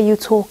to hear you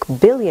talk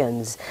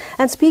billions.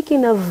 And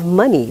speaking of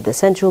money, the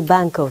Central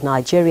Bank of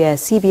Nigeria,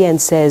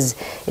 CBN, says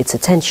its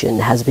attention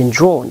has been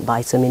drawn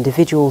by some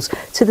individuals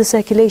to the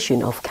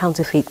circulation of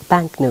counterfeit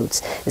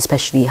banknotes,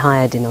 especially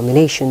higher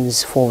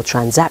denominations for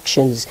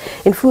transactions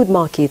in food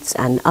markets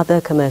and other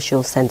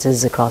commercial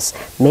centers across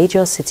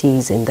major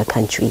cities in the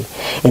country.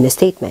 In a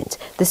statement,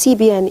 the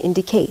CBN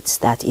indicates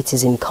that it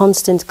is in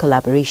constant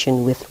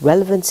collaboration with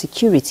relevant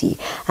security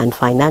and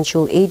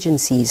financial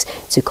agencies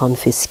to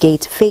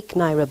confiscate fake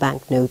Naira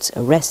banknotes,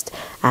 arrest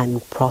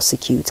and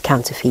prosecute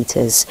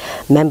counterfeiters.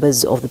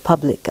 Members of the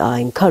public are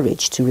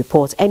encouraged to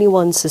report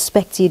anyone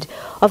suspected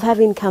of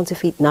having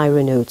counterfeit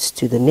Naira notes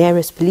to the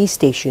nearest police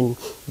station,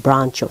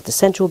 branch of the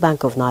Central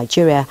Bank of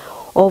Nigeria,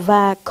 or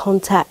via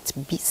contact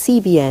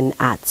CBN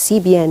at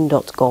cbn.gov.ng.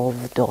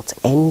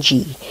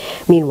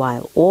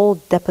 Meanwhile, all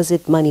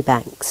deposit money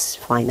banks,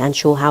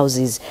 financial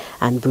houses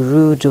and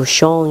bureaux de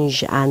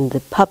change and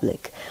the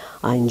public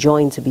are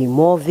enjoined to be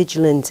more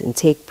vigilant and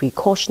take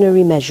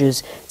precautionary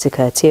measures to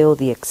curtail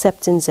the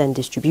acceptance and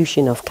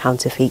distribution of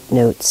counterfeit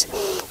notes.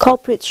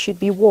 Culprits should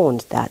be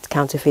warned that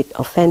counterfeit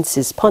offence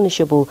is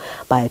punishable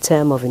by a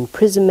term of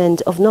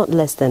imprisonment of not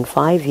less than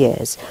 5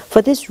 years.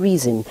 For this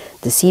reason,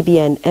 the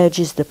CBN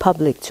urges the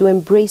public to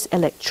embrace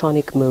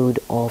electronic mode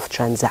of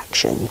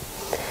transaction.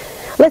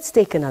 Let's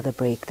take another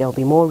break. There will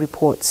be more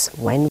reports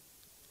when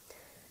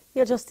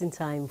you're just in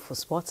time for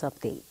Sports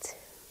Update.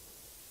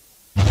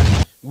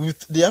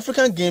 With the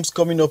African Games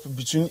coming up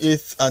between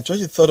 8th and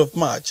 23rd of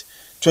March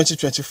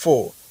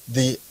 2024,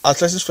 the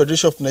Athletics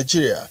Federation of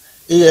Nigeria,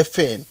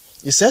 AFN,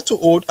 is set to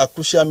hold a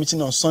crucial meeting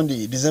on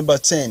Sunday, December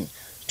 10,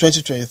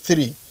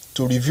 2023,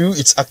 to review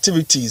its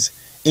activities,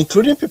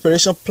 including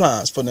preparation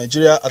plans for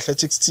Nigeria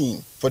athletics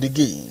team for the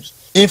Games.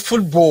 In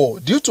football,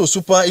 due to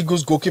Super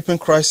Eagles goalkeeping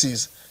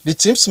crisis, the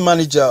team's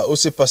manager,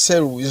 Ose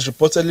Paseru, is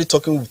reportedly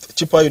talking with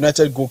Chippa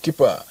United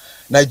goalkeeper,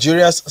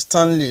 Nigeria's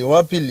Stanley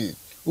Wabili,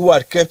 who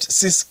had kept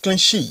 6 clean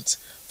sheets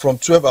from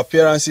 12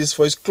 appearances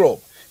for his club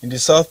in the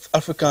South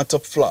African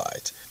top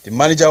flight. The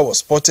manager was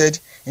spotted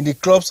in the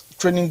club's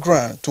training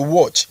ground to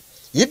watch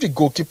if the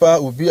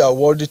goalkeeper would be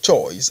awarded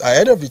choice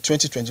ahead of the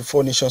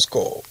 2024 Nations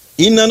Cup.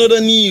 In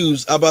another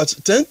news, about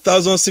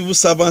 10,000 civil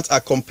servants are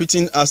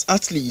competing as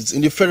athletes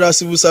in the Federal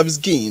Civil Service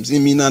Games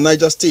in Minna,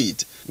 Niger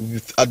State,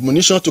 with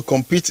admonition to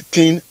compete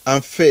clean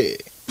and fair.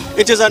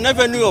 It is an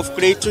avenue of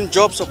creating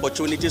jobs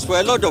opportunities for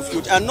a lot of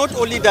youth, and not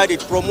only that,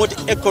 it promotes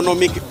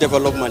economic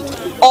development.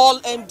 All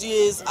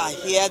MDAs are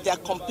here, they are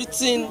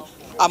competing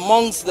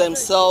amongst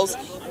themselves.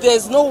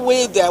 There's no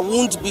way there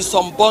won't be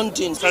some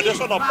bonding. The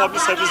Federation of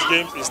Public Service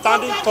Games is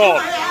standing tall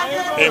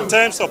in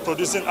terms of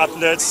producing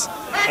athletes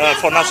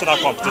for national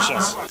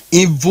competitions.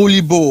 In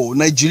volleyball,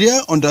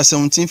 Nigeria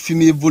under-17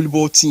 female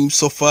volleyball team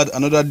suffered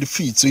another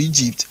defeat to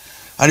Egypt,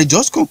 and it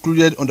just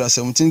concluded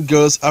under-17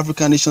 Girls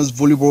African Nations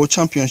Volleyball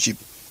Championship,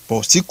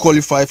 but still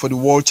qualify for the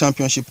World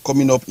Championship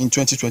coming up in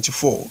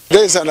 2024.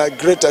 There is a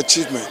great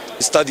achievement.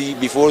 Study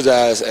before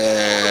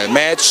the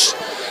match,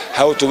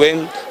 how to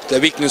win, the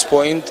weakness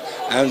point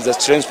and the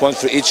strength point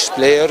for each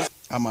player.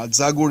 Ahmad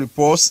Zago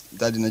reports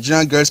that the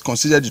Nigerian girls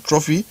considered the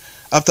trophy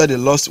after they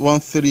lost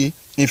 1-3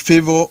 in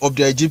favor of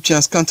their Egyptian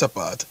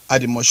counterpart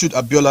at the Moshood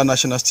Abiola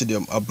National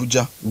Stadium,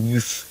 Abuja.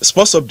 With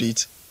Sports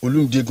Update,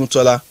 Olumide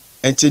Guntola,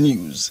 NTA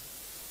News.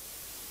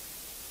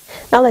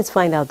 Now let's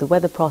find out the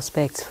weather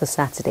prospects for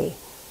Saturday.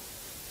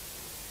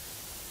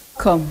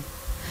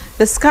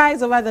 The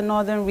skies over the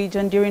northern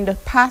region during the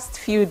past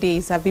few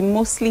days have been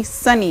mostly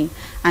sunny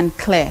and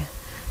clear.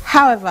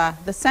 However,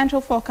 the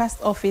Central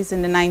Forecast Office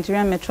in the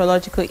Nigerian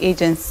Meteorological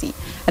Agency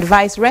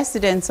advised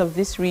residents of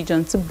this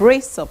region to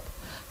brace up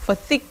for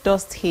thick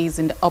dust haze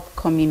in the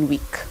upcoming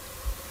week.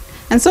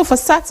 And so for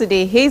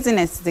Saturday,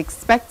 haziness is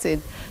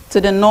expected to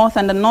the north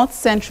and the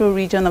north-central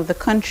region of the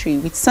country,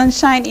 with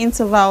sunshine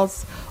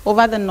intervals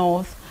over the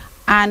north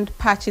and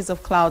patches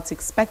of clouds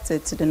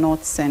expected to the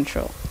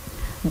north-central.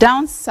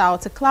 Down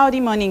south, a cloudy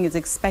morning is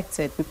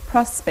expected with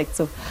prospects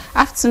of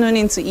afternoon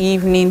into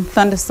evening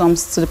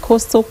thunderstorms to the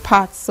coastal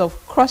parts of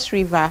Cross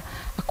River,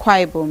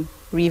 Akwa Ibom,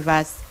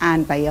 Rivers,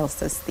 and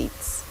Bayelsa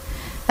states.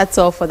 That's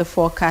all for the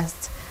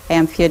forecast. I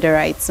am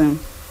Theodora Itzum.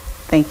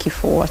 Thank you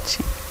for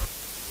watching.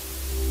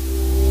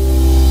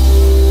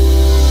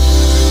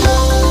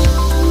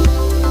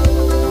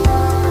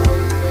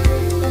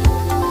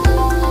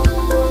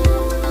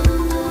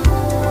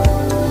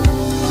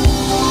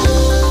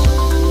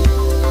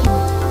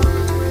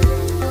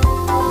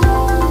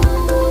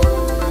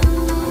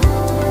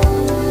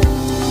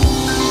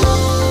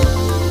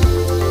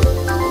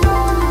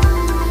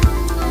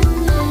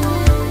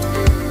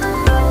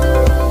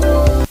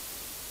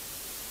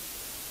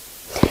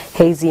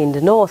 Hazy in the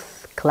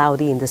north,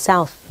 cloudy in the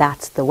south.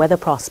 That's the weather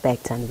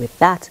prospect. And with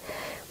that,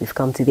 We've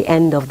come to the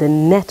end of the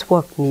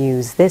network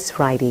news this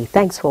Friday.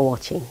 Thanks for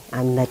watching.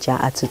 I'm Naja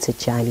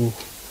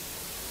Atutijani.